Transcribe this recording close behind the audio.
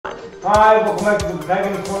Hi, welcome back to the Back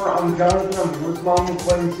in the Corner. I'm Jonathan. I'm here with Mom. We're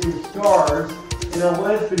playing Sea of Stars. In our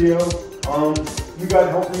last video, you got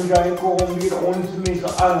help from the guy in Coral and we get onto Mesa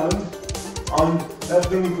Island. That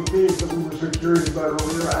thing with the fish that we were so curious about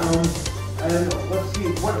earlier. And let's see,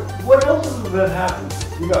 what else has been happened?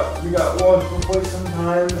 We got lost for quite some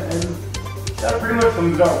time, and that pretty much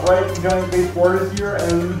sums it up, right? The giant base board is here,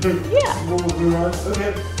 and yeah, we're looking around.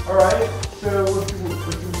 Okay, all right. So let's see what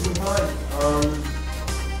we can find.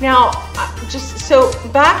 Now, just so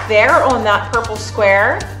back there on that purple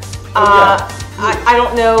square, I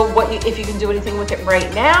don't know if you can do anything with it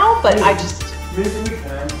right now, but maybe, I just maybe we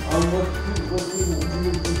can. Let's see what we do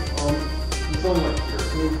with the sunlight here.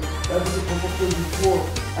 So that's what the purple square before,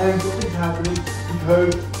 and something's happening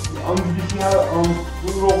because did you see how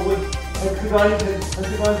little like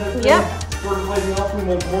hexagons yep. started lighting up? We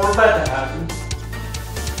want more of that to happen.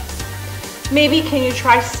 Maybe can you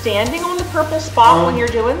try standing on the purple spot when you're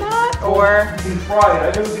doing that, or? You can try it.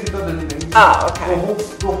 I don't think it does anything. Oh, okay.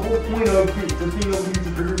 The whole point of the thing that we use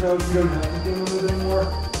the trigger now is we don't have to stand on it anymore.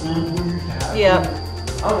 We used to have. Yep.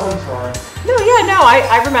 I'm sorry. No, yeah, no,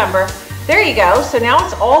 I remember. There you go. So now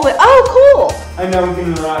it's all lit. Oh, cool. I know we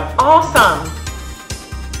can ride. Awesome.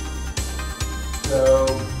 So,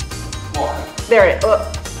 what? There it.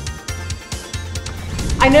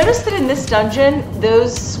 I noticed that in this dungeon,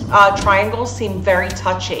 those triangles seem very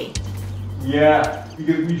touchy. Yeah,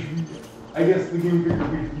 because I guess the game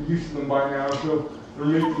figured we should be used to them by now, so they're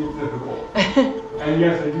making it difficult. And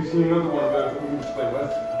yes, I do see another one of those that we can just play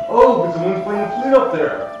with. Oh, but someone's playing a flute up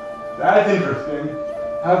there. That's interesting.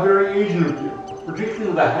 How very Asian of you.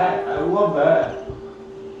 Particularly the hat. I love that.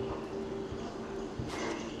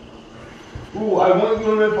 Ooh, I want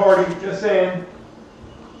you in my party, just saying.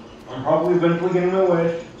 I'm probably eventually getting my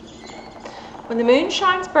wish. When the moon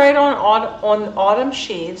shines bright on autumn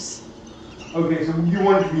sheaves. Okay, so you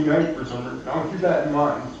want it to be night for some reason. I'll keep that in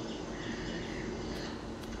mind.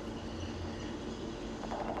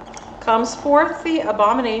 Comes forth the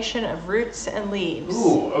abomination of roots and leaves.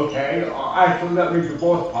 Ooh, okay. Actually, that makes the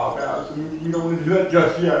boss pop out, so you don't want to do that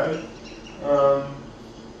just yet.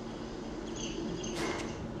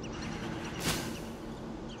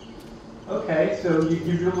 Okay, so you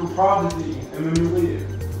give your little prophecy, and then you leave.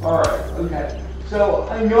 Alright, okay. So,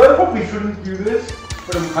 I know I probably shouldn't do this,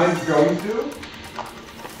 but I'm kind of going to.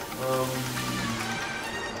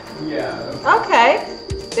 Yeah. Okay,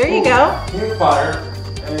 there you go. Campfire,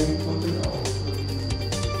 and something else.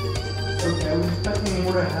 Okay, I'm expecting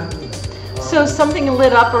more to happen. So something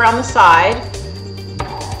lit up around the side.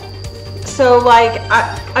 So like,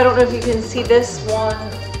 I don't know if you can see this one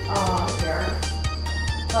here.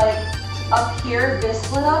 Like, up here, this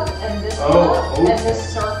lit up, and this lit up, and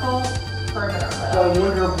this circle further lit up. So I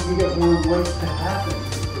wonder if we can get more lights to happen.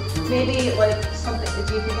 Maybe like something,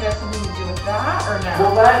 do you think it has something to do with that, or no?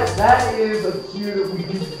 Well, that is a cue that we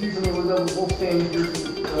can do something with the whole stand here.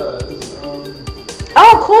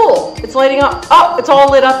 Oh, cool! It's lighting up. Oh, it's all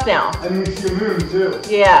lit up now. And you see a moon, too.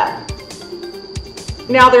 Yeah.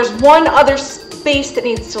 Now there's one other space that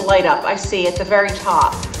needs to light up, I see, at the very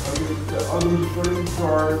top.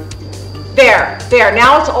 There,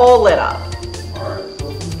 now it's all lit up. Alright, so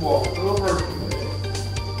let's walk over.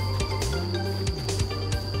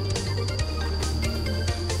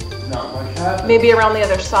 Not much happening. Maybe around the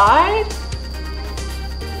other side?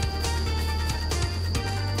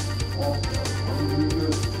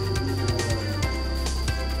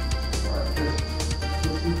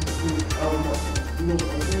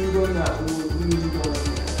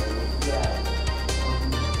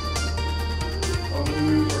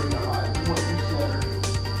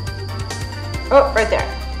 Oh, right there.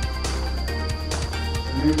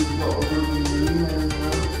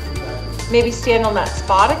 Maybe stand on that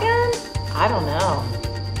spot again? I don't know.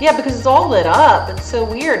 Yeah, because it's all lit up. It's so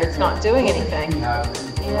weird. It's not doing anything. Yeah.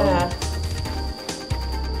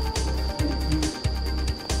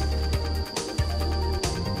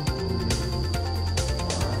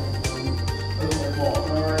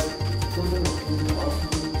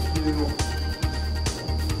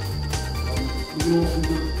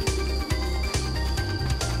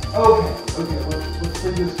 Okay, let's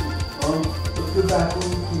play this. Let's go back when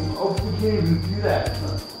we can. Oh, we can't even do that.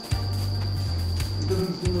 It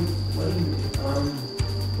doesn't seem like it's letting me.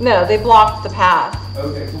 No, they blocked the path.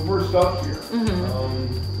 Okay, so we're stuck here.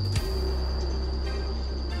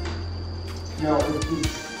 Now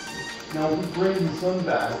if we bring the sun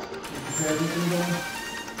back, is everything going?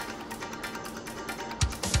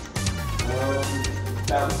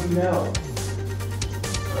 That would be no.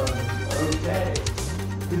 Okay.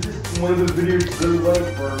 This is one of the videos really like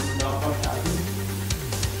for not much happening.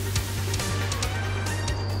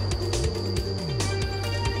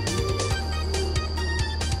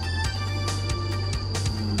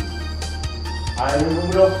 I don't know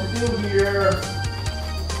what else to do here.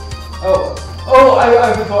 Oh, I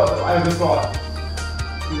have a thought.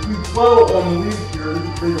 If we float on the leaves here, we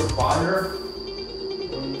can create a fire.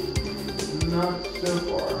 Not so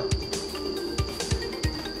far.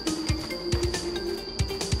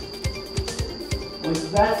 Like,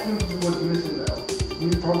 that seems to be what's missing though. We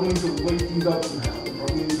probably need to light these up somehow. We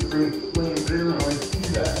probably need to bring flame, but I don't know how I see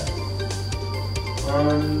that.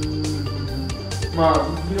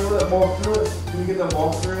 Mom, you know that walkthrough? Can we get that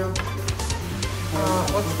walkthrough?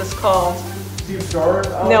 What's this called? Sea of Stars?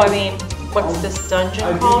 No, I mean, what's this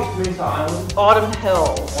dungeon called? I think it's Mesa Island. Autumn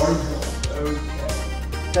Hills. Autumn Hills, okay.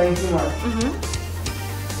 Thank you much.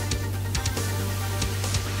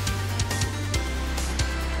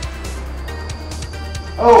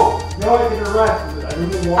 Oh, no, I can interact with it. I don't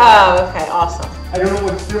know why. Oh, okay, awesome. I don't know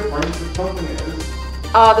what's different, but something is.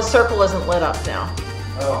 The circle isn't lit up now.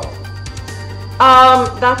 Oh.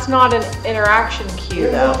 That's not an interaction cue,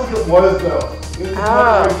 though. It looked like it was, though. It's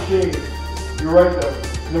not the right shade. You're right, though.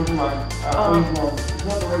 Never mind. It's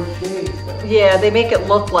not the right shade, though. Yeah, they make it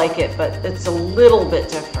look like it, but it's a little bit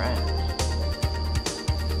different.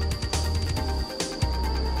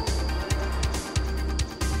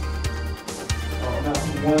 Oh, not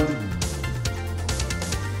one.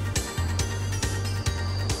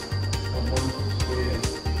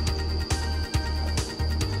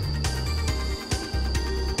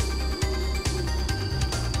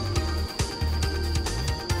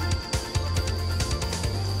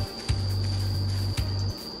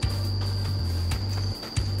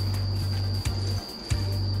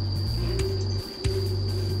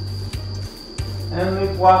 And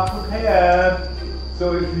they block the path.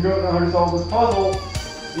 So if you don't know how to solve this puzzle,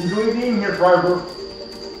 enjoy the game here, driver.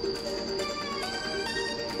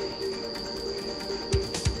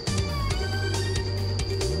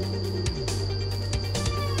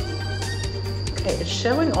 Okay, it's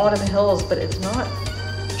showing Autumn Hills, but it's not.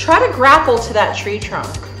 Try to grapple to that tree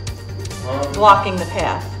trunk, blocking the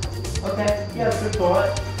path. Okay, yeah, good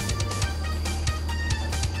thought.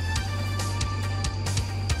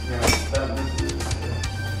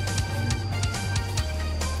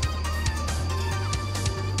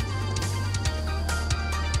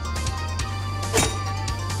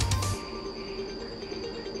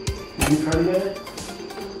 Can you try to get it?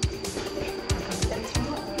 It's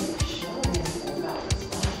not really showing anything about this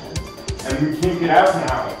dungeon. And we can't get out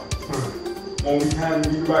now. Well, we can be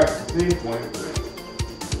back to the save point, but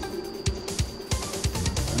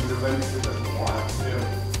eventually that's what we'll have to do.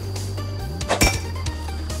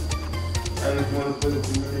 And if you want to play the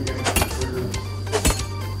movie again, it's triggered.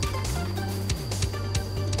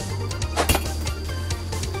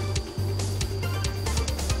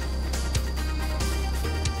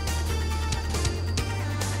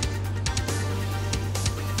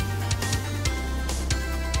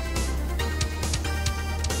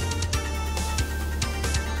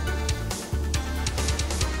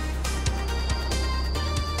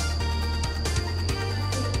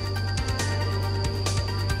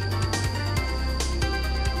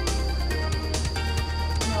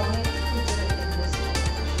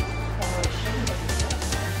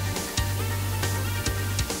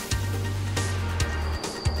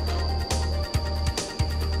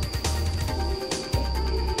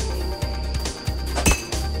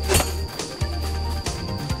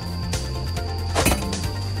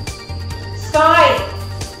 Sky!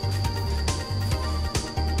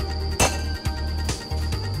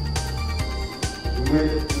 We might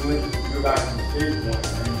just go back to the save point,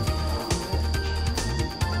 right?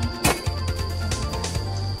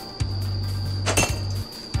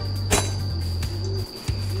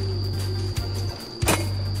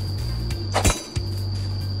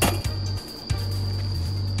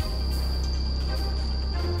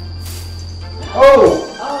 Oh!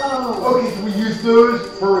 Okay, so we use those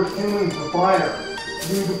for kindling for fire.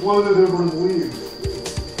 We need to blow those over the leaves.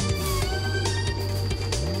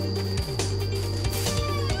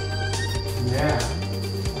 Yeah.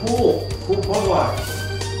 Cool. Cool puzzle action.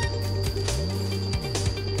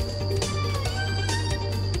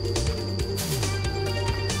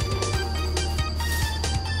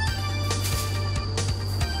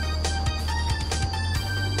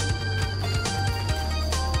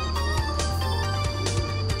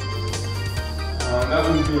 That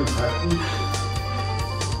wouldn't be impressive.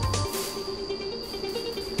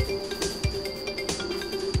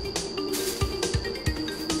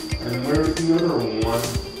 And where's the other one?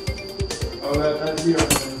 Oh, that's the other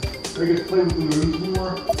one. I guess play with the moon some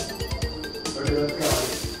more. Okay, that's got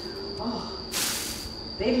it. Oh,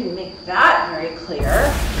 they didn't make that very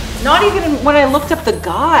clear. Not even when I looked up the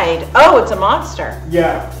guide. Oh, it's a monster.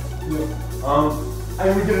 Yeah.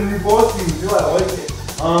 And we did a new boss team too, I like it.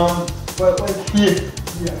 But like,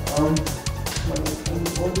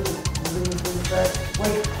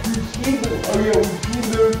 like, we've seen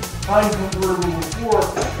those time convertible before,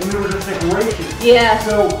 and they were just decorations. Yeah.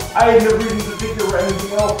 So I had no reason to think there were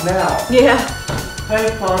anything else now. Yeah.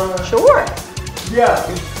 Thanks, Mom. Sure.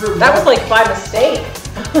 Yeah, it's true. That was like by mistake.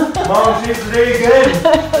 Mom saved the day again.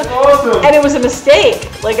 That's awesome. And it was a mistake.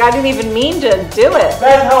 Like I didn't even mean to do it.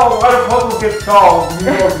 That's how a lot of puzzles get solved.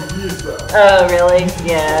 You know, confused though. Oh, really?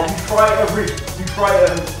 Yeah. You try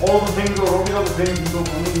all the things or all the other things until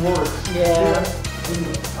something works. Yeah.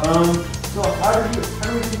 So how do we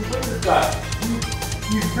complete this guy?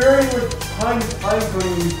 He's very with time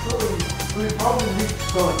coding. He's probably weak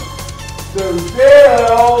son. So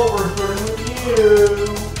Dale, we're starting with you.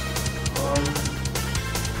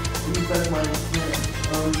 At least that's my experience.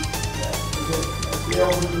 Dale,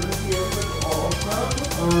 we're starting with you. That's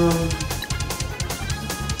awesome.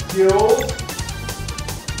 Skills.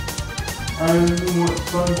 And we want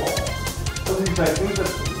Sunball. At least I think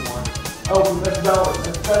that's what we want. Oh, that's valid.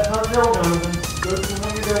 That's not Dale, Jonathan. Go to the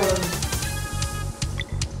one you're doing.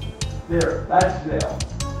 There, that's Dale.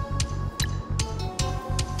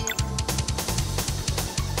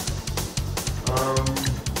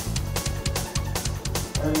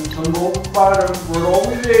 And Sunball was bottom, where it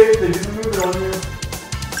always is. They didn't move it on you.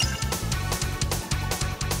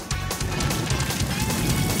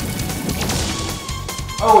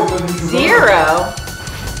 Oh, it doesn't. Zero.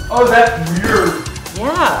 Oh, that's weird.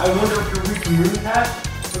 Yeah. I wonder if you're weak to moon attack,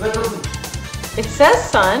 but that doesn't. It says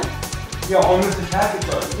sun. Yeah, on this attack it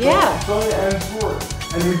does. Yeah. Sun and sword,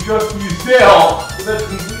 and we just used Dale, so that's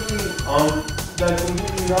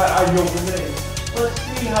completely not ideal for me. Let's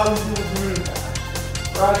see how we do with moon attack.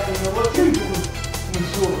 Right, so let's see with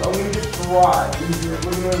sword. I'm gonna get dry. We're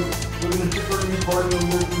gonna pick our new party and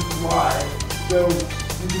work with dry. So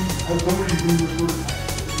we can have somebody do the sword attack.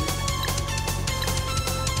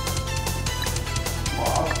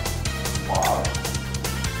 Wow.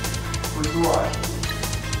 For dry.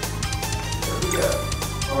 There we go.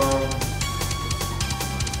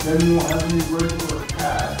 Then we won't have any regular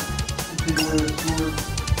attack. Take away the sword.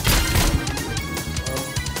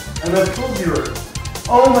 And that's still zero.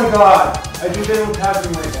 Oh my god! I think they know what's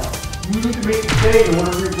happening right now. You need to make it stay in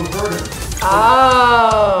order to prefer him.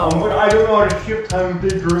 Oh. But I don't know how to shift time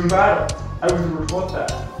during battle. I was never taught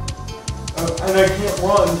that. And I can't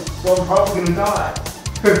run, so I'm probably gonna die.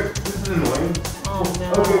 This is annoying. Oh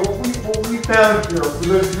no. Okay, what we found here, for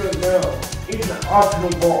those who don't know, is an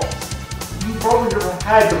optional boss. You probably never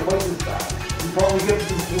had to play this guy. You probably get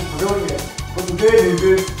the people for doing it. But the bad news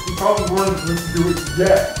is, you probably weren't supposed to do it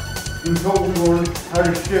yet. Until we learn how to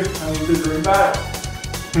shift time during battle.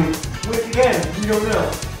 Which again, we don't know.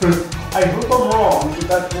 I hope I'm wrong, but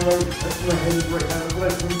that's where my head is right now. That's what I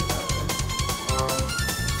think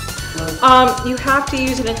happened. You have to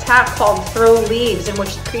use an attack called Throw Leaves, in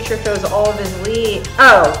which the creature throws all of his leaves.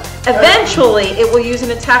 Oh, eventually it will use an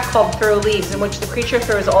attack called Throw Leaves, in which the creature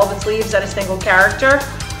throws all of its leaves at a single character.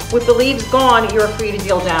 With the leaves gone, you are free to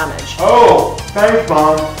deal damage. Oh, thanks,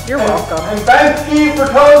 Mom. You're welcome. And thanks, Steve, for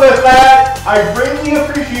telling us that. I greatly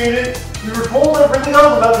appreciate it. We were told everything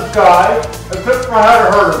else about this guy, except for how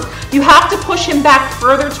to hurt him. You have to push him back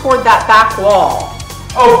further toward that back wall.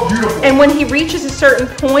 Oh, beautiful. And when he reaches a certain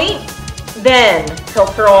point, then he'll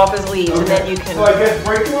throw off his leaves, and then you can... So I guess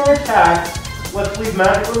regular attack, let's leave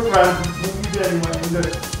magic on the ground, since what we did anyway, and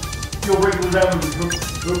just deal regular damage and push it.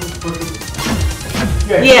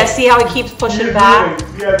 Yeah, see how he keeps pushing back?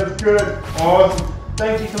 Yeah, that's good. Awesome.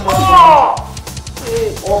 Thank you so much. Oh!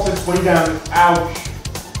 Also, it's way down. Ouch.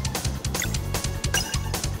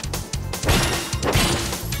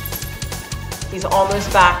 He's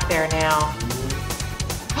almost back there now.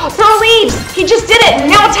 Throw leaves! He just did it!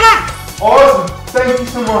 Now attack! Awesome. Thank you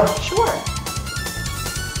so much. Sure.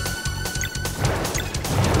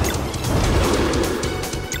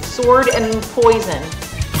 Sword and poison.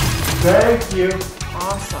 Thank you.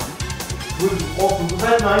 Awesome. Was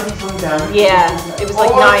that 90 something damage? Yeah, it was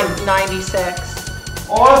like awesome. 96.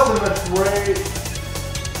 Awesome, that's great.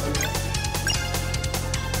 Okay.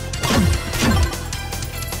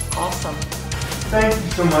 Awesome. Thank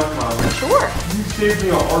you so much, Mom. Sure. You saved me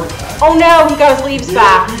a heart attack. Oh no, he got his leaves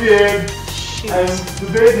back. You did. Shoot. And the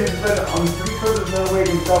bad news is that I'm pretty sure there's no way I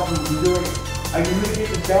can stop him from doing it. I can mitigate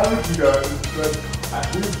the damage he does, but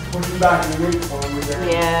we just push him back and wait for him again.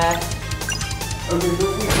 Yeah. Okay, so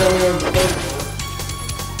at least I know the place for it.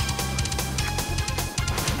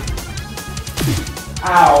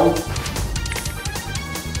 Ow!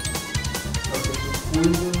 Okay, so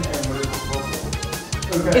poison and whatever purple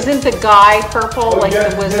is. Okay, Okay. Isn't the guy purple like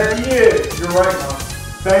yes, the wizard? Yes, he is. You're right, Mom.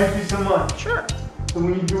 Thank you so much. Sure. So we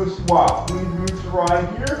need to do a swap. We need to move Sarai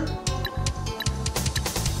here.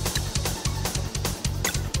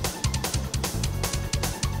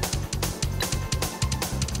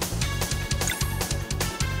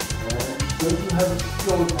 Doesn't have a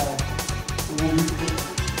skill attack. So we'll be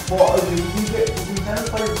well, okay, we can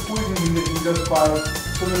satisfy the poison condition just by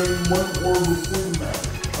summoning one orb of poison matter.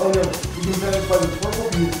 Oh no, we can satisfy the purple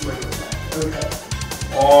condition right with that. Okay.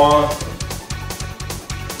 Awesome.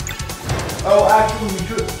 Oh, actually, we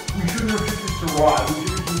shouldn't have picked this Sarai. We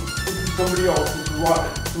should have picked somebody else.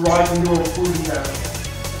 Sarai can do a poison damage.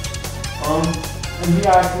 And he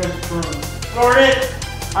actually has a turn. Darn it!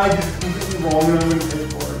 I did it completely wrong and I'm going to pay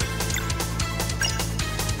for it.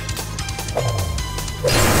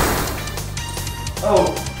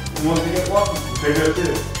 Oh, you want to get lucky? Okay, that's it.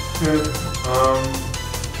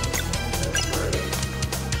 That's great.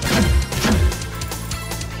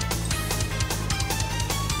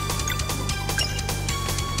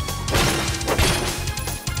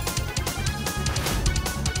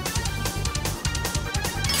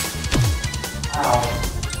 Ow.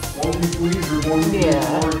 Won't you please or won't you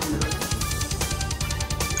more here?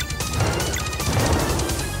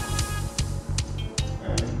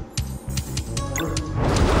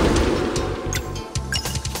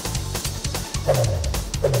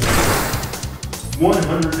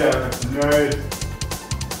 100 damage, nice.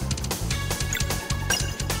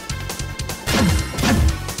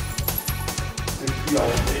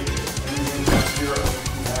 I'll take it. Anything that's 0,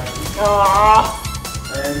 you have it.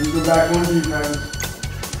 And you go back on defense.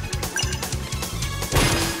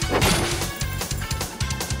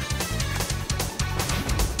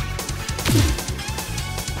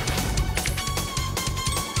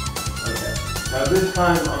 Okay. Now this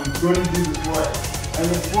time I'm going to do this right. And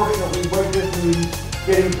unfortunately, what this means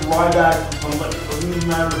getting to ride back from somebody. It doesn't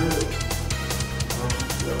matter who.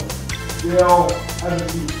 So, Gail, have a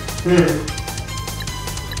seat.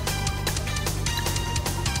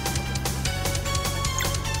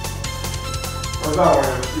 Or that way,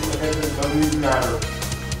 like I said, it doesn't even matter.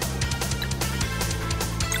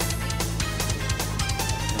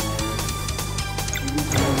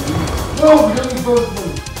 No, we don't need both of them.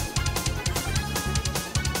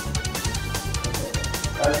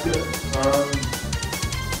 That's good.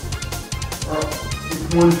 It's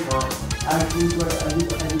one turn. Actually, I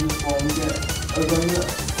did this wrong again. I'm gonna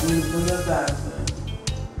send that back then.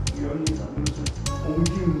 You don't need it. Oh, we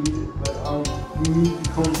do need it, but we need to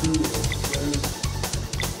come through this.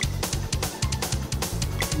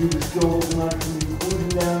 You can still not do poison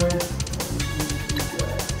damage.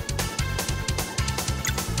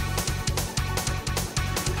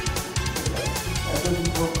 That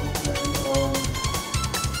doesn't work.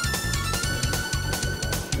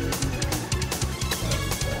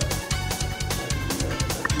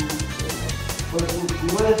 But the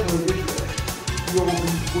last one we did that, you'll be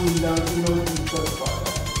pulling down, you know, you can specify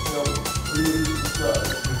that. So, we need to discuss.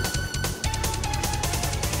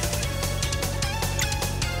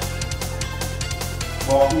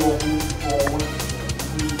 While we will move forward,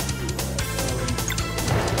 we need to do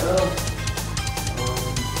that.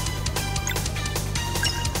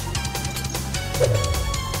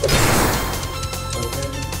 Okay,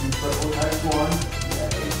 you put type 1.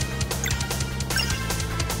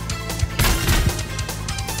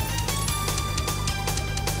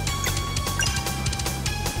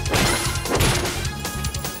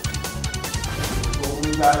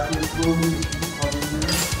 Back to the room,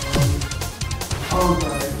 oh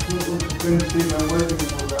god, I couldn't see my way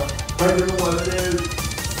anymore now. I don't know what it is.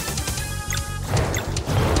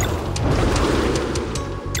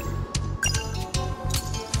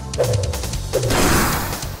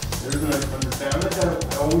 There's a nice under damage.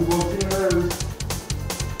 I always look in those.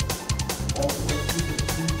 Also, let's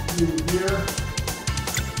keep it here.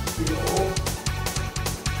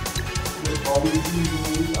 There's always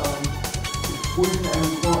usually, poison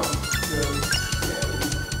and fun. So,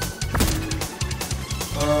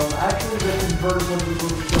 yeah. Actually, this is very much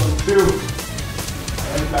what we're going to do.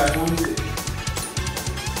 And back on D.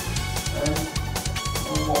 And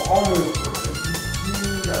we'll almost perfect.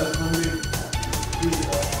 That's going to be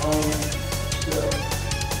so.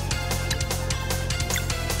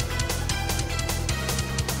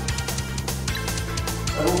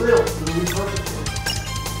 It'll be perfect.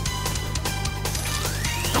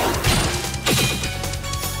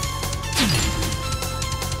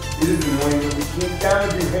 It is annoying that we can't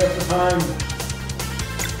damage you half the time.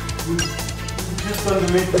 We just going to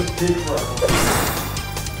make this take forever.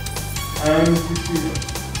 And you see them.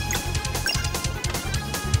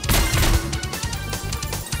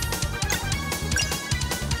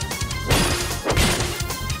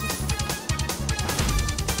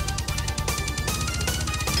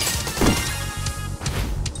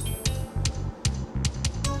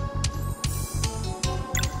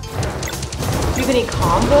 any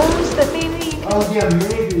combos that maybe? Oh yeah,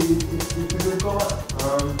 maybe. It's a good thought.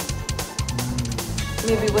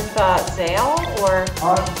 Maybe with Zale or?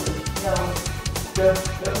 Possibly. Yeah.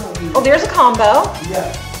 Definitely. Oh, there's a combo.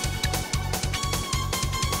 Yeah.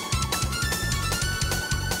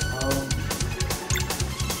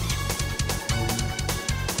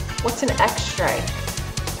 What's an X strike?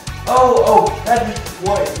 Oh, that is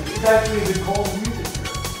what? It's actually the cold music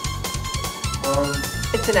here.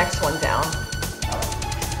 It's an X1 down.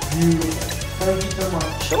 Beautiful. Thank you so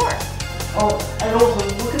much. Sure. Oh, and also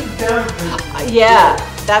look at the damage. Yeah,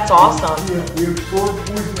 that's awesome. Yeah, we have sword,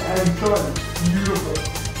 poison, and sun. Beautiful.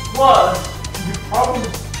 Plus, you could probably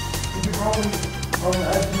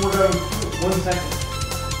add more damage to it. 1 second.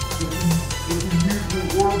 If you use the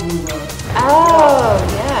orbital run. Oh,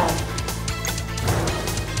 yeah.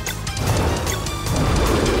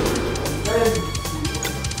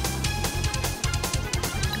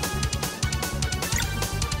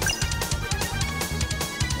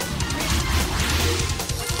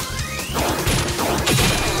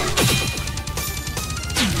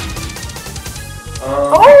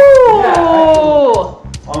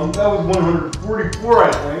 That was 144, I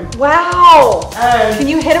think. Wow! And can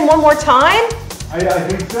you hit him one more time? I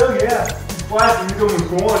think so, yeah. He's flashing, he's almost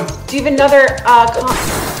gone. Do you have another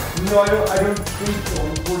No, I don't think so,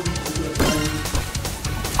 unfortunately.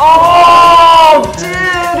 Oh, dude!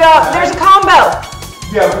 There's a combo!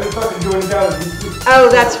 Yeah, but it's not going to do any damage. Oh,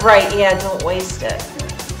 that's right. Yeah, don't waste it.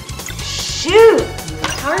 Shoot!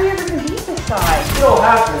 How are you ever going to beat this guy? It'll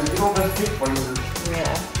happen. It don't have kick fingers.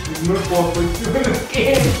 Yeah. These move balls like doing this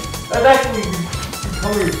game. That's actually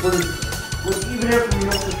becoming pretty. Even after we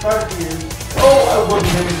know the strategy is. Oh, I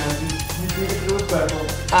wasn't hitting that. You can get to a special.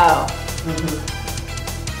 Oh.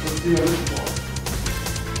 Let's see how this goes.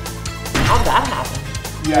 How'd that happen?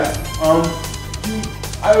 Yeah.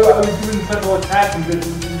 I was doing special attack and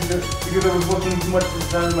because I was looking too much for the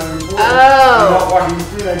sound of my report. Oh. I'm not watching the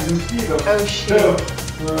screen, I didn't see them. Oh, shoot.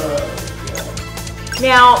 So, yeah.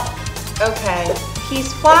 Now, okay,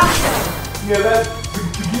 he's flashing. Yeah, that's to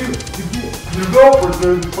give the developers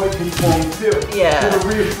know the fight takes long too. Yeah. Sort of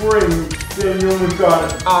reassuring that you almost got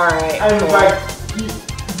it. Alright. And in fact,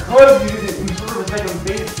 because you did it in sort of a second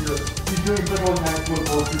phase here, he's doing special attacks with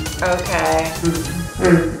both. Okay.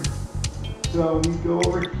 So we go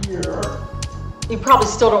over here. You probably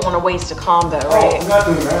still don't want to waste a combo, Oh, right? I'm not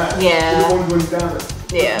doing that. Yeah. The one going down it.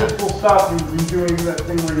 Yeah. This will stop you from doing that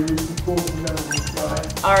thing where you use the tools and then it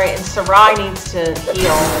side. Alright, and Sarai needs to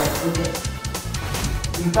heal. Okay.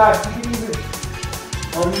 In fact, you can even,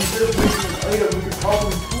 instead of wasting an item, we could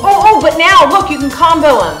probably... Oh, but now, look, you can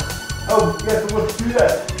combo him. Oh, yeah, so let's do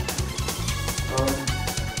that.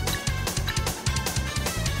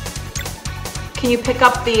 Can you pick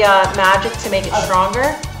up the magic to make it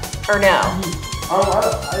stronger? Or no? I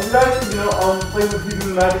would actually, play with using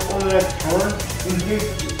the magic on the next turn in case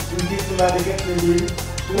the magic gets removed.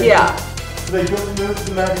 Yeah. So they don't know if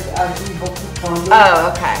the magic actually helps the combo.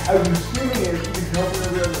 Oh, okay. I was assuming it could help in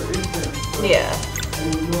every other instance. Yeah.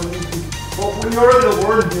 Well, we are going to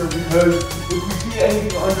learn here because if we see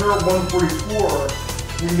anything under 144,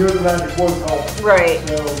 we know the magic won't help. Right.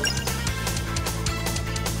 So.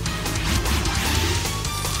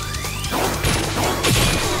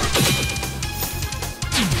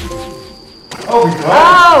 Oh, we got it.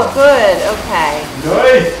 Oh, good. Okay.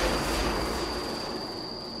 Nice.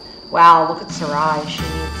 Wow, look at Sarai. She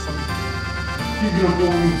needs some. She's going to go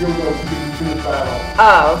and kill those in the battle.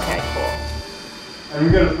 Oh, okay, cool. And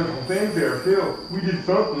we got a special thing there, too. We did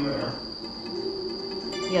something there.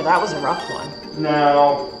 Yeah, that was a rough one.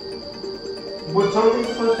 Now, was something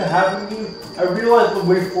supposed to happen to me? I realized the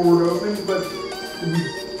way forward opened, but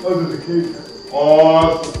there's a cave here.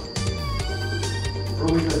 Awesome. Or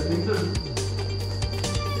at least I think so.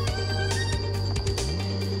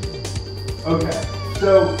 Okay,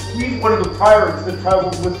 so he's one of the pirates that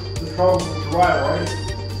traveled with Sarai, right?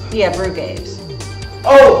 Yeah, Brugaves.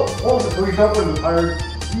 Oh, so he's not one of the pirates.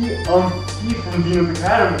 He's from Dino's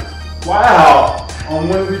Academy. Wow, one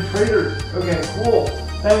of the traders. Okay, cool.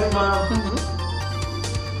 Thanks, Mom.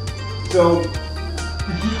 So,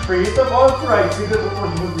 did he create the monster? I think that's what we're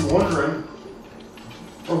supposed to be wondering.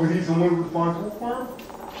 Or was he someone responsible for him?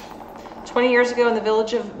 20 years ago in the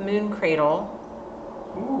village of Moon Cradle.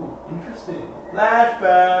 Ooh, interesting.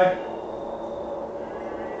 Flashback.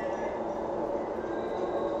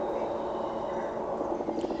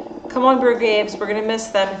 Come on, Brugaves. We're going to miss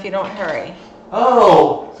them if you don't hurry.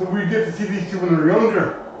 Oh, so we get to see these two when they're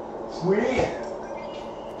younger. Sweet.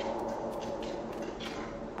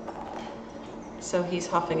 So he's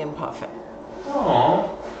huffing and puffing.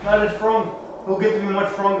 Oh, not as strong. he'll get to be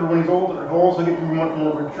much stronger when he's older. He'll also get to be much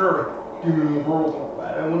more mature doing the world and all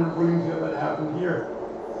that. I wonder if we're going to see that happen here.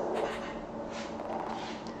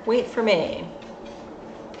 Wait for me.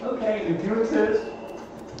 Okay, if you insist.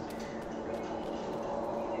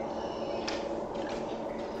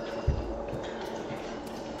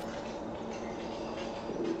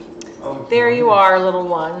 Oh, there you are, little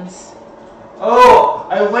ones. Oh,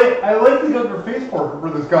 I like the younger face portrait for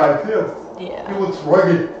this guy too. Yeah. He looks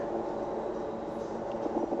rugged.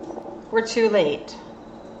 We're too late.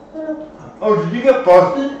 Oh, did you get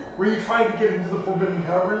busted? Were you trying to get into the Forbidden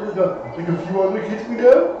Cavern like a few other kids we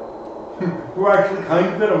know? Who actually kind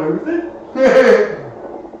of got away with it?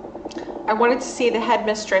 I wanted to see the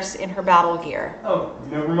headmistress in her battle gear. Oh,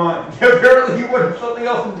 never mind. Apparently he wanted something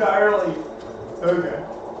else entirely. Okay.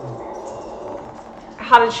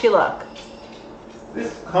 How did she look?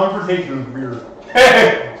 This conversation is weird.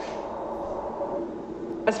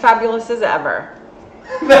 As fabulous as ever.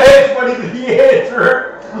 That's funny that he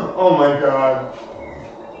answered. Oh my god.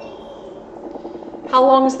 How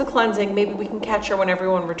long is the cleansing? Maybe we can catch her when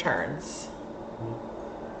everyone returns.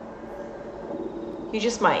 You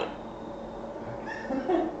just might.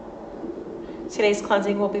 Today's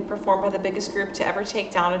cleansing will be performed by the biggest group to ever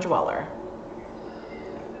take down a dweller.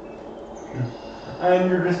 And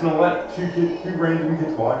you're just gonna let two random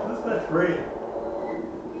kids watch this? That's great.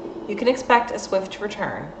 You can expect a swift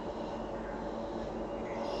return.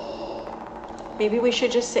 Maybe we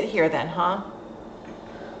should just sit here then, huh?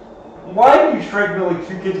 Why do you strike me like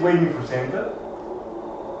two kids waiting for Santa?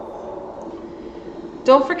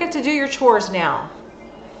 Don't forget to do your chores now.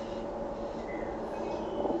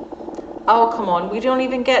 Oh, come on. We don't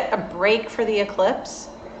even get a break for the eclipse?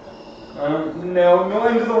 No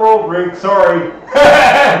end of the world break, sorry.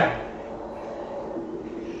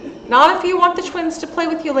 Not if you want the twins to play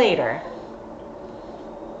with you later.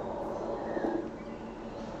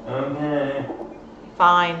 Okay.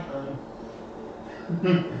 Fine.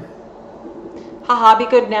 Haha, be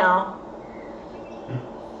good now.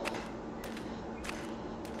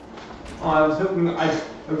 Oh, I was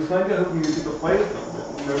kind of hoping you get to play with them,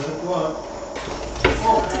 but no such luck.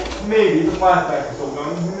 Well, maybe the flashback is still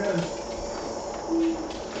going. Who knows?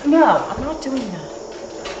 No, I'm not doing that.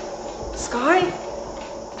 Sky?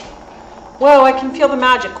 Whoa, I can feel the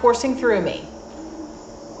magic coursing through me.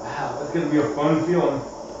 Wow, that's gonna be a fun feeling.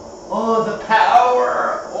 Oh, the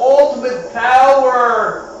power! Ultimate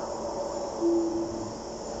power!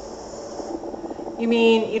 You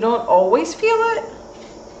mean you don't always feel it?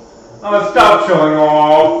 Oh, stop showing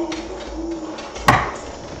off!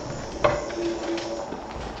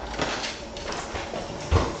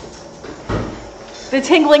 The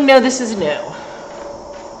tingling, no, this is new.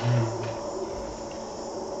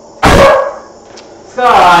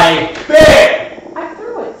 Sky! Big! I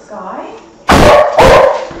threw it, Sky.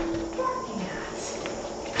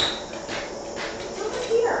 It's over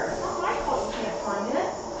here. It's not my fault you can't find it.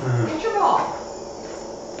 Get your ball.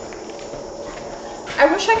 I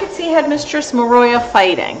wish I could see Headmistress Moroya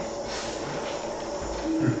fighting.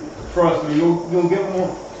 Trust me, you'll get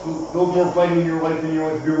more fighting in your life than you're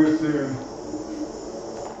going to do it soon.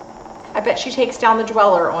 I bet she takes down the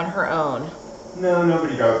Dweller on her own. No,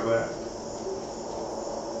 nobody does that.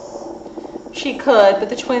 She could, but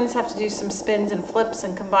the twins have to do some spins and flips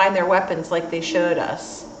and combine their weapons like they showed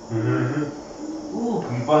us. Mm-hmm. Ooh,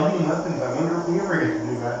 combining weapons. I wonder if we ever get to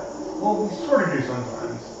do that. Well, we sort of do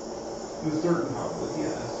sometimes. With certain combos,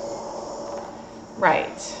 yes.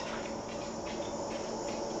 Right.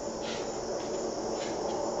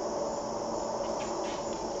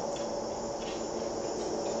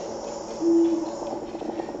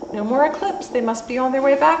 No more eclipse. They must be on their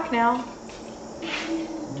way back now.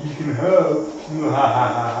 You can hope.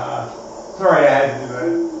 Sorry I had to do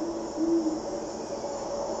that.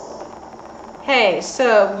 Hey,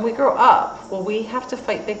 so when we grow up, will we have to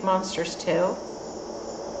fight big monsters too?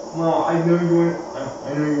 Well, I know you end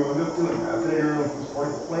up doing that, but I don't know if it's part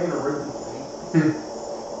of the plan or originally.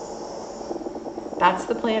 That's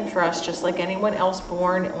the plan for us, just like anyone else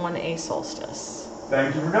born on a solstice.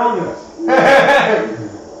 Thank you for telling us.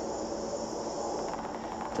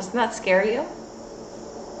 Doesn't that scare you?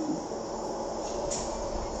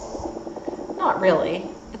 Not really.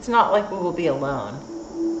 It's not like we will be alone.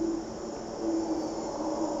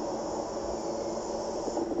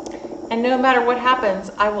 And no matter what happens,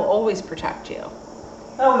 I will always protect you.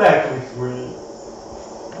 That was actually sweet.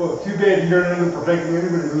 Well, too bad you don't end up protecting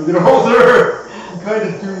anybody when you get older. You kind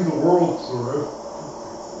of doom the world, sort of.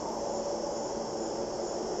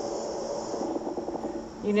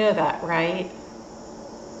 You know that, right?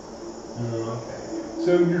 Okay.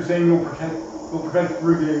 So you're saying you'll protect will protect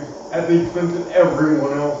Brigade at the expense of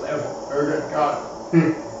everyone else ever got.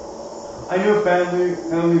 I know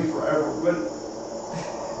family's forever, but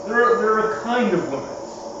there are kind of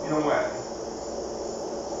limits, in a way.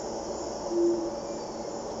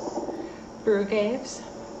 Brugaves.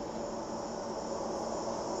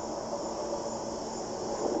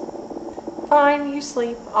 Fine, you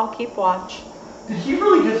sleep. I'll keep watch. Did he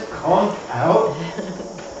really just conk out?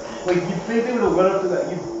 Like, you'd think they would have led up to that.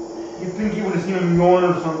 You'd think you would have seen him yawn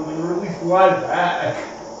or something, or at least lie back.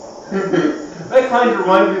 That kind of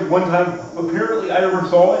reminded me of one time. Apparently, I never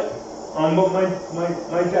saw it. But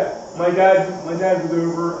my dad was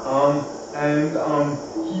over. And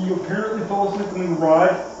he apparently fell asleep in the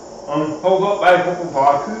garage. Held up by a couple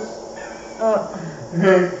boxes.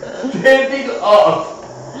 Standing up.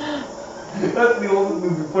 That's the only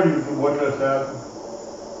thing that's funny to what just happened.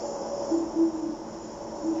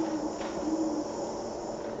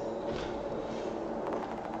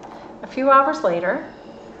 A few hours later,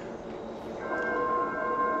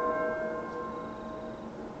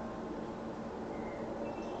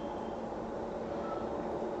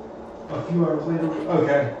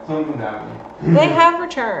 Okay, something happened. they have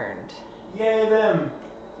returned. Yay, them!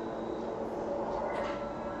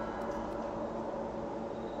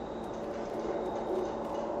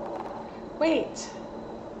 Wait.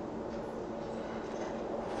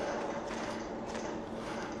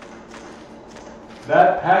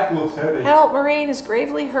 That pack looks heavy. Help, Moraine is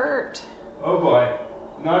gravely hurt. Oh boy.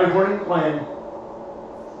 Not according to plan.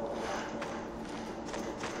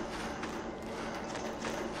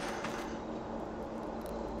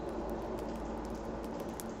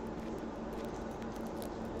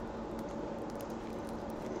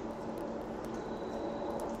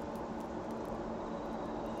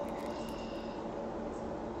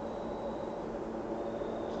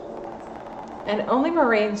 And only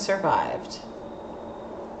Moraine survived.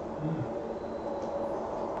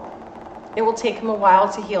 It will take him a while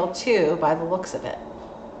to heal too, by the looks of it.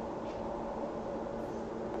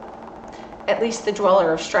 At least the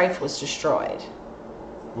Dweller of Strife was destroyed.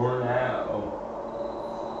 For now.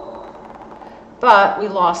 But we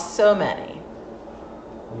lost so many.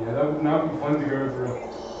 Yeah, that would not be fun to go through.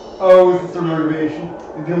 Oh, it's their motivation.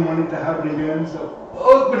 They didn't want it to happen again, so...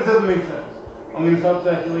 Oh, but it doesn't make sense. I'm going to stop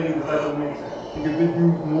speculating because that doesn't make sense. Because they do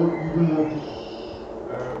even more people.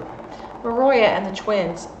 Maroya and the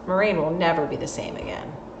twins, Moraine will never be the same again.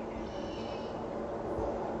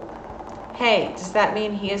 Hey, does that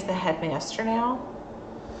mean he is the headmaster now?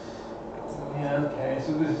 Yeah, okay,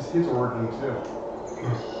 so this is his origin too.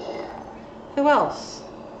 Who else?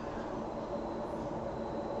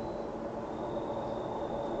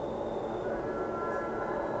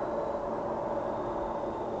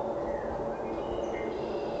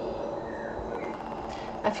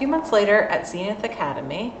 A few months later at Zenith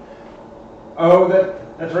Academy. Oh,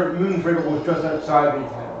 that's right. Moonfriggle was just outside the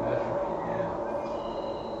academy. That's right.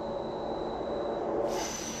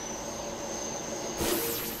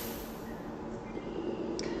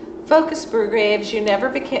 Yeah. Focus, Brugraves.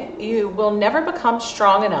 You will never become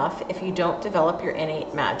strong enough if you don't develop your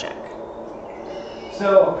innate magic.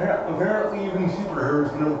 So apparently, even superheroes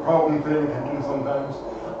can have a problem paying attention sometimes.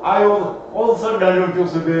 All of a sudden I don't feel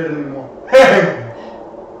so bad anymore.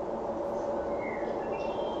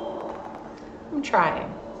 I'm trying.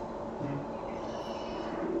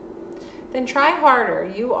 Then try harder.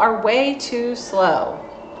 You are way too slow.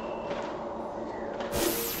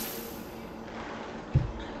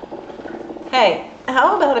 Hey,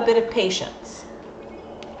 how about a bit of patience?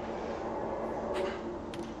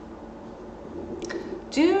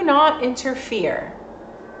 Do not interfere.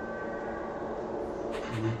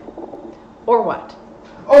 Or what?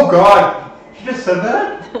 Oh God! She just said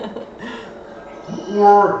that?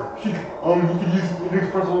 Or he could use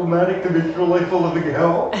inexpressible magic to make your life a living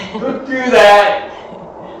hell. Don't do that!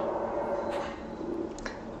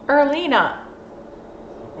 Erlina.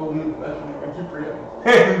 Well, I keep forgetting.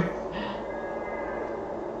 Okay.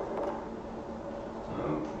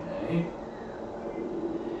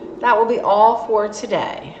 That will be all for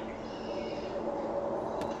today.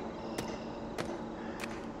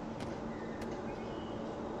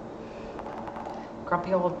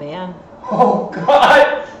 Grumpy old man. Oh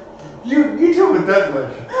God! You two with that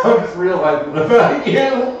much. I'm just realizing about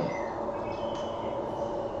you.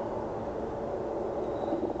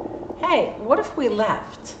 Hey, what if we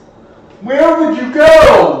left? Where would you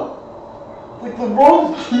go? Like the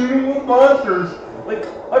world's teeming with monsters. Like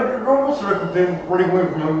under normal circumstances, running away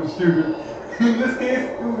from them is stupid. In this case,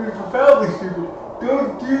 it would be profoundly stupid.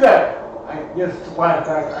 Don't do that. Yes, it's a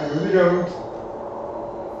flashback. I really don't.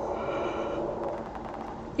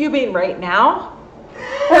 You mean right now?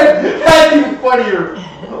 That's even funnier.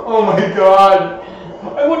 Oh my god.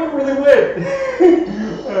 I wouldn't really win.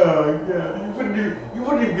 Oh god. You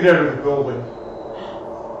wouldn't even get out of the building.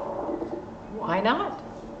 Why not?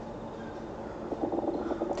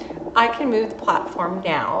 I can move the platform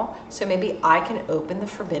now, so maybe I can open the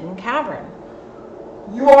Forbidden Cavern.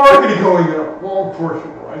 You are going to go in there. Well, of course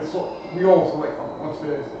you are. We all select on let's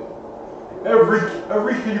face it. Every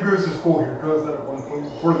kid who goes to school here goes that at one point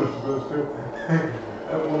before they're supposed to.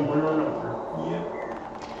 At one point or another.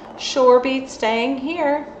 Yeah. Sure beats staying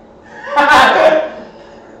here. God.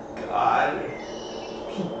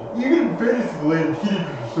 You can basically teach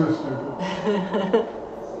are so stupid.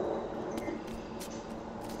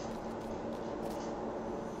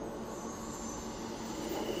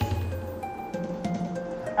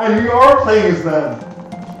 And you are playing as them.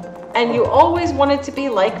 And you always wanted to be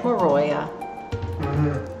like Maroya.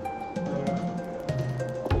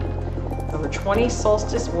 Over 20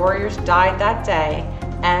 Solstice warriors died that day,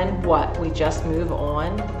 and what? We just move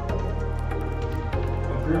on?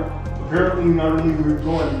 Apparently not only moved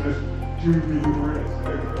on, just 2 million race.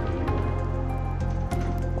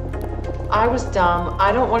 I was dumb.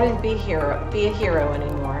 I don't want to be a hero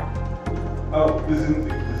anymore. Oh, this isn't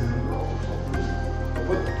the role.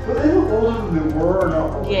 But they look older than they were or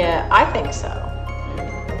not? Yeah, I think so.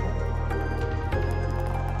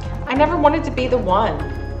 I never wanted to be the one.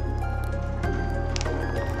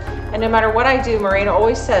 And no matter what I do, Marina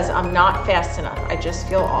always says I'm not fast enough. I just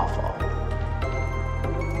feel awful.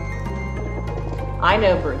 I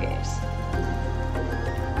know, Bruges.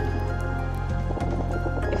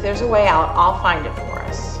 If there's a way out, I'll find it for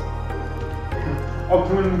us. Up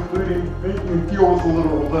to and including making me feel as a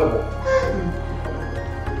literal devil.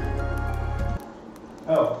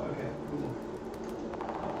 Oh, okay.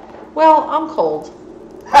 Well, I'm cold.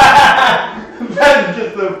 That is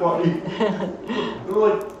just so funny. They're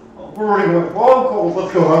like, we're already going, well, I'm cold,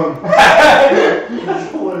 let's go home.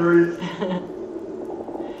 That's hilarious.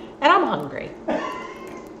 And I'm hungry.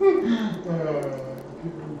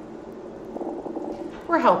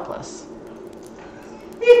 We're helpless.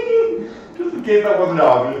 Just in case that wasn't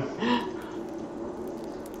obvious.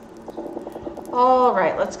 All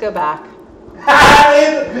right, let's go back.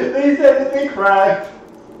 They said that they cracked.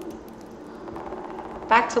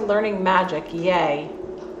 Back to learning magic, yay.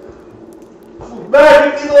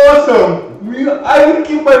 Magic is awesome! I would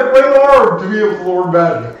give my right arm to be able to learn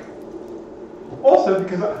magic. Also,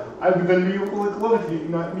 because I would then be able to like levitate and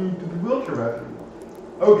not need to be wheelchair magic.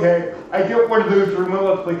 Okay, I get one of those for my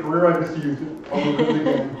Let's Play career, I just use it. I'll look at it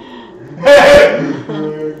again.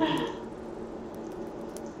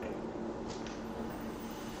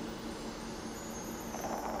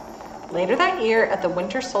 Later that year at the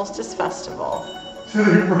Winter Solstice Festival. So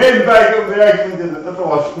they ran back up, they actually did it, that's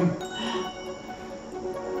awesome.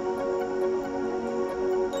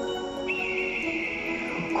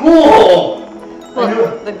 Cool!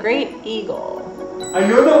 Look, the Great Eagle. I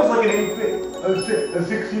know that was like a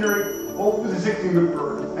 16 or 8, well, it was a 16-bit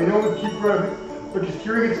bird. I know it would keep growing, but just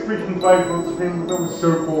hearing its freaking 5-foot scream, that was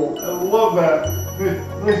so cool. I love that.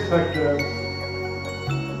 Nice tech jazz.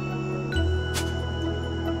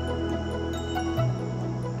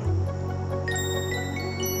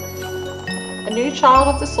 A new child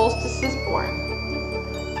of the solstice is born.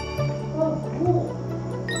 Oh, cool.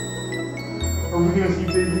 Are we going to see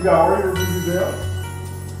Baby Valerie or Baby Vale?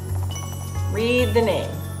 Read the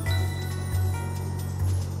name.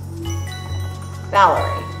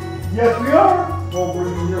 Valerie. Yes, we are. Well, we're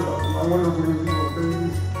going to hear about them. I wonder if we're going to see what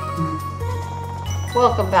babies.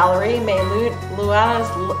 Welcome, Valerie. May Luana's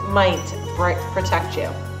might protect you.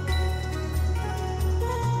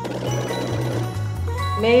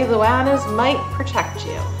 May Luana's might protect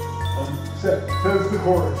you. Says the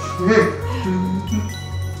chorus.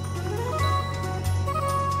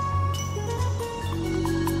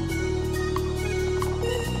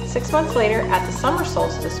 6 months later, at the Summer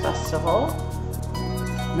Solstice Festival.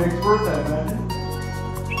 Next verse, I imagine.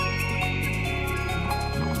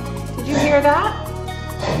 Did you hear that?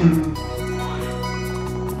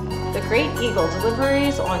 The Great Eagle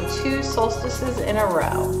deliveries on 2 solstices in a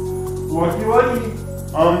row. Lucky, lucky.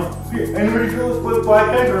 Anybody feel this with Black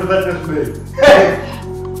Egg, or is that just me?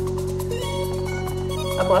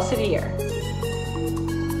 A blessed year.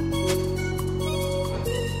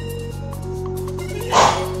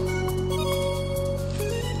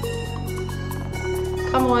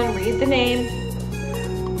 Come on, read the name.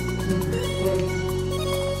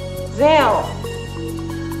 Zale.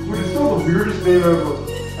 Which is still the weirdest name ever.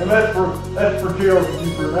 And that's for jail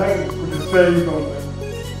for Maggie, which is saying something.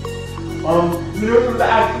 You know, there's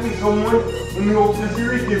actually someone in the old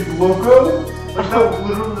series is Loco. Like that was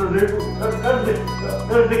literally that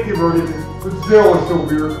addictive already. But Zell is so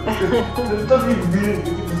weird. It doesn't even mean it,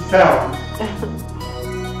 it's a sound.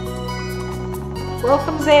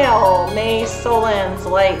 Welcome, Zale. May Solan's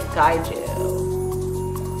light guide you.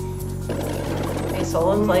 May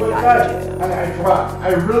Solan's light guide you. I tried. I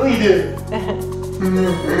really did.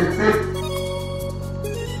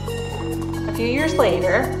 A few years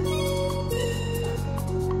later.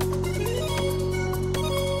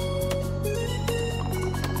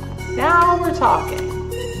 Now we're talking.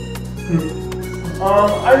 I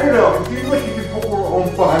don't know. It seems like you could put more on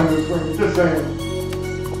behind this ring. Just saying.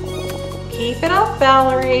 Keep it up,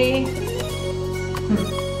 Valerie.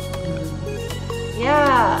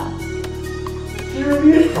 Yeah. She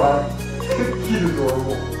really is trying. She's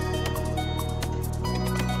adorable.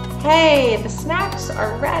 Hey, the snacks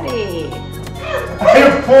are ready.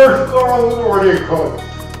 And of course, Carl was already cooked.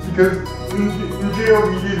 Because in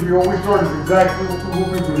JRPGs, we always start as exactly what the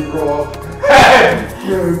movie when we grow up.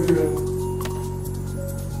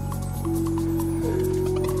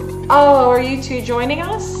 Oh, are you two joining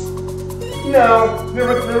us? No,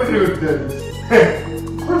 never do it then.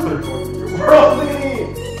 Of course they're joining you. We're all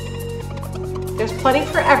leaving. There's plenty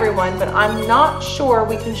for everyone, but I'm not sure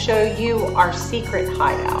we can show you our secret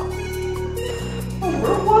hideout. Oh,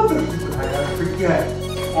 where was the secret hideout? I forget.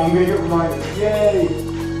 Oh, I'm gonna get reminded. Yay!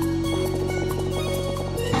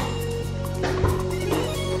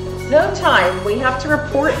 No time. We have to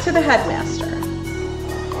report to the headmaster.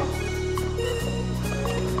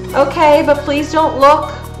 Okay, but please don't look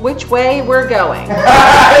which way we're going.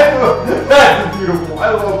 That's beautiful.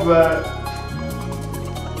 I love that.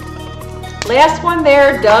 Last one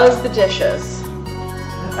there does the dishes.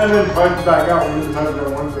 And then tries to back out when he decides to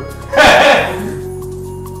want to.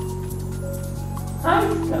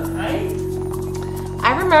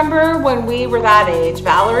 I remember when we were that age,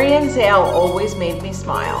 Valerie and Zale always made me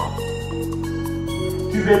smile.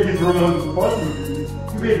 Too bad you throw them under the bus movies.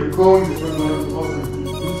 Too bad you're going to throw them under the bus movies.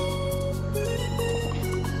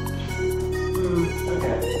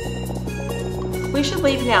 Okay. We should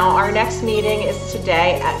leave now. Our next meeting is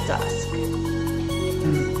today at dusk.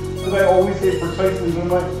 Because I always say precisely when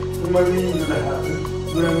my meetings are to happen.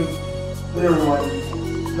 Whenever my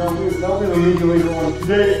meetings. Now we have a meeting later on.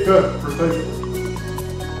 Today at dusk, precisely.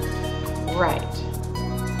 Right.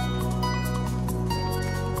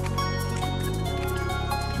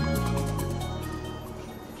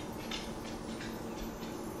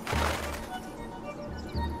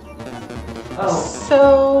 Oh.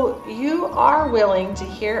 So you are willing to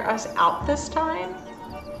hear us out this time?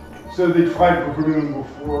 So they tried recruiting him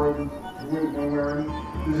before and he went nowhere. And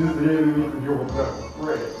this is the day we need to deal with that.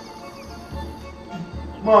 Great.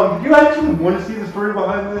 Mom, did you actually want to see the story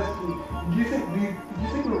behind this? Did you think we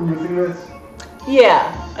were missing this?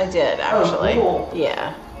 Yeah, I did actually. Oh, cool.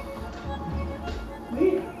 Yeah.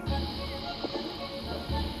 Neat.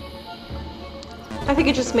 I think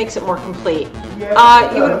it just makes it more complete. Yeah,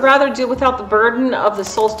 it you would does. rather do without the burden of the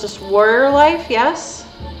Solstice Warrior life, yes?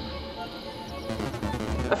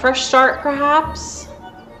 A fresh start, perhaps?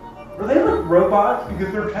 Are they like robots?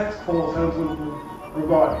 Because their text call sounds like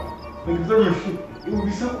robotic. Like if they're machine, it would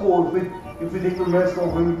be so cool if they take their mask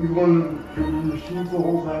off and we want to be machines the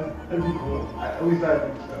whole time. That'd be cool. At least I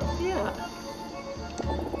think so. Yeah.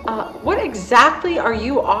 What exactly are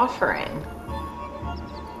you offering?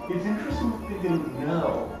 It's interesting that they didn't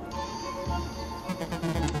know.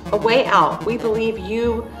 A way out. We believe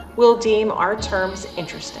you will deem our terms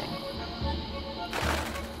interesting.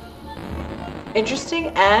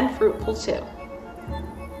 Interesting and fruitful too.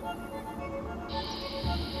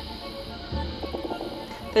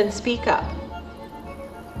 Then speak up.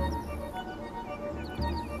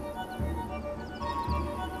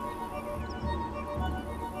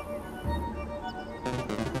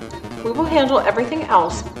 We will handle everything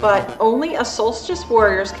else, but only a Solstice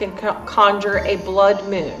Warriors can conjure a blood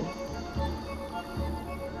moon.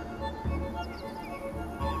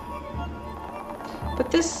 But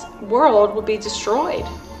this world will be destroyed.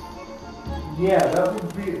 Yeah, that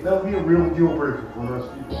would be a real deal breaker for most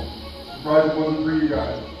people. Surprised it wasn't for you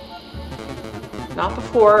guys. Not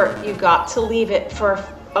before you got to leave it for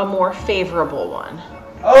a more favorable one.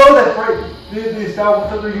 Oh, that's right. They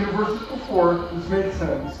established other universes before. This makes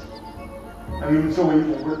sense. I mean, it's so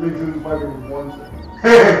evil, but it makes sense why there was one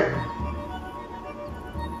thing.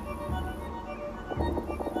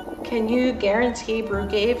 Can you guarantee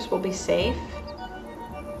Brugaves will be safe?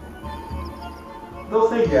 They'll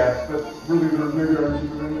say yes, but really there's no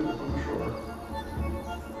guarantees of any of this, I'm sure.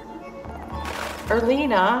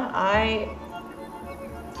 Erlina,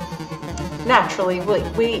 Naturally,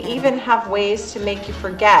 we even have ways to make you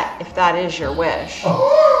forget if that is your wish.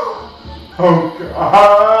 Oh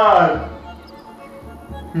God!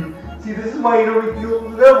 See, this is why you don't deal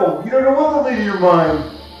with the devil. You don't know what's lead your mind.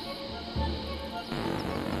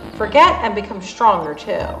 Forget and become stronger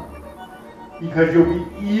too. Because you'll be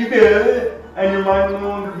evil, and your mind will no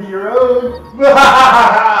longer be your own.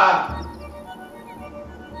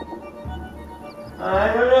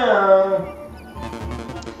 I don't know.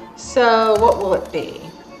 So, what will it be?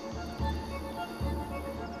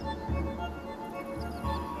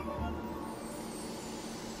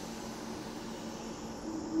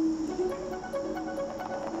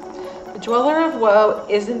 The Dweller of Woe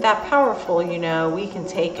isn't that powerful, you know. We can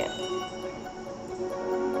take it.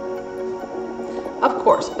 Of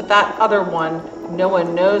course, but that other one, no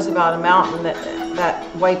one knows about, a mountain that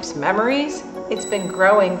wipes memories. It's been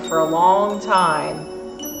growing for a long time.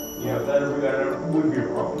 Yeah, that would be a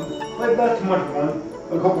problem. Like, that's too much fun.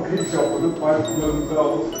 A couple kids show up with it, 5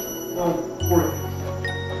 themselves. Well, poor kids.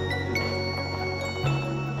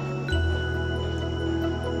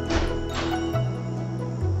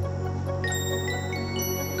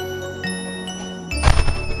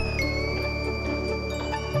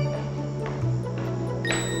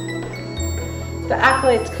 The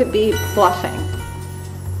acolytes could be bluffing.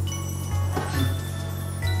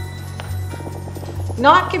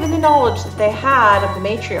 Not given the knowledge that they had of the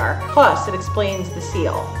matriarch, plus it explains the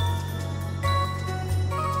seal.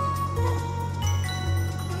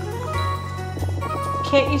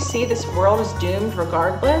 Can't you see this world is doomed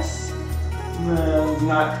regardless? No,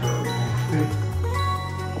 not true.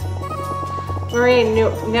 Marie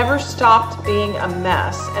never stopped being a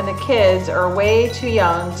mess, and the kids are way too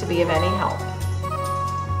young to be of any help.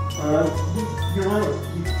 You're right.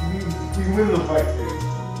 You win the fight, dude.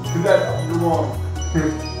 Because you're wrong.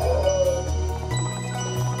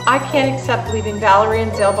 I can't accept leaving Valerie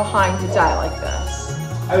and Dale behind to die like this.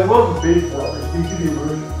 I love the baseball. You see the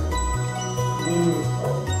immersion.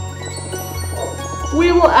 We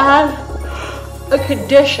will add a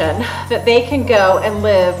condition that they can go and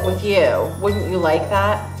live with you. Wouldn't you like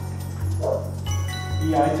that?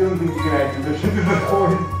 Yeah, I don't think you can add conditions to this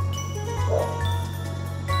point.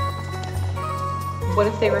 What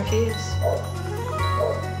if they refuse?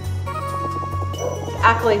 The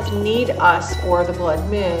acolytes need us for the blood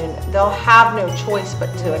moon. They'll have no choice but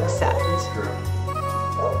to accept. That's true.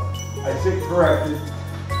 I sit corrected.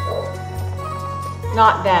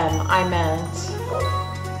 Not them, I meant.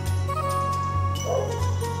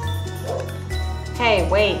 Hey,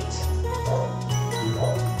 wait.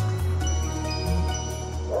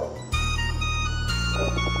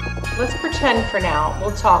 Let's pretend for now.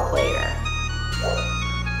 We'll talk later.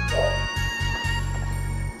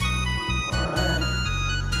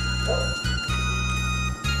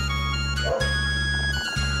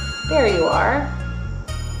 There you are.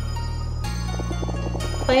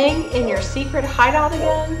 Playing in your secret hideout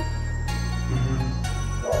again?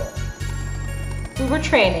 We were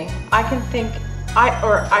training. I think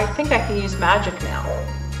I can use magic now.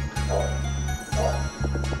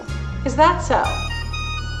 Is that so?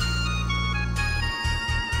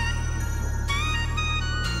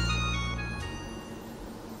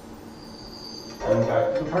 And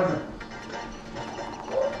back to the present.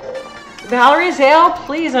 Valerie Zale,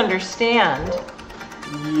 please understand.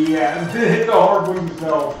 Yeah, hit the hard one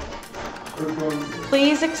yourself.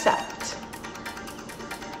 Please accept.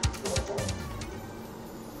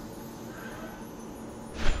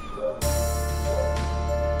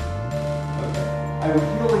 I have a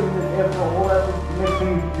feeling that after all that, the next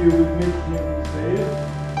thing to do is make him save.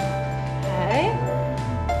 Okay.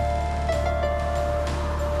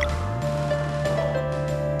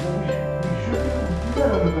 We should do that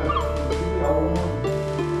on the best.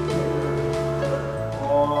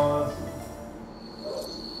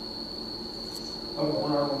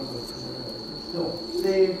 Still,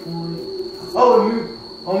 save point. Oh,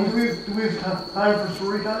 do we have time for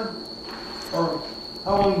story time? Or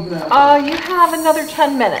how long do we have? You have another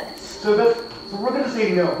 10 minutes. So we're gonna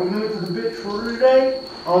say no. We're gonna make this a bit shorter today.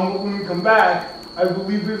 But when we come back, I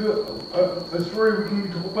believe there's a story we can be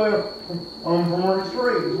told by from our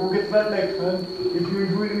historians. We'll get to that next time. If you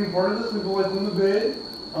enjoyed any part of this, leave a like on the vid.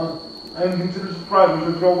 And consider subscribing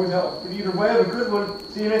because it always helps. But either way, have a good one.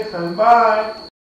 See you next time. Bye.